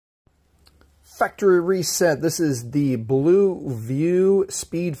factory reset. This is the Blu View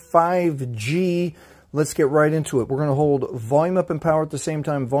Speed 5G. Let's get right into it. We're going to hold volume up and power at the same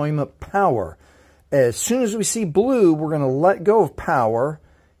time, volume up, power. As soon as we see blue, we're going to let go of power,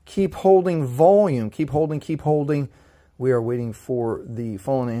 keep holding volume, keep holding. We are waiting for the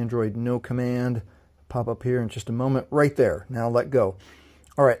fallen Android no command. Pop up here in just a moment. Right there. Now let go.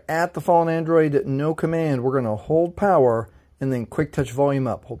 All right, at the fallen Android no command, we're going to hold power and then quick touch volume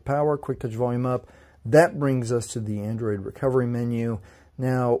up. Hold power, quick touch volume up. That brings us to the Android recovery menu.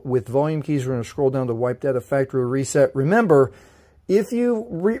 Now, with volume keys, we're going to scroll down to wipe data, factory reset. Remember, if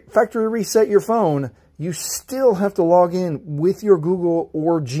you factory reset your phone, you still have to log in with your Google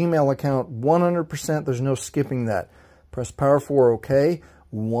or Gmail account 100%. There's no skipping that. Press power for OK.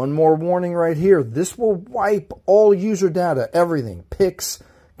 One more warning right here. This will wipe all user data, everything. Pics,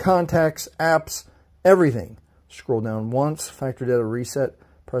 contacts, apps, everything. Scroll down once, factory data reset,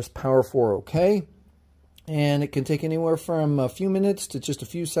 press power for OK. And it can take anywhere from a few minutes to just a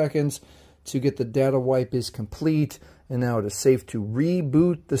few seconds to get the data wipe is complete. And now it is safe to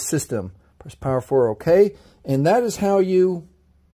reboot the system. Press power for OK. And that is how you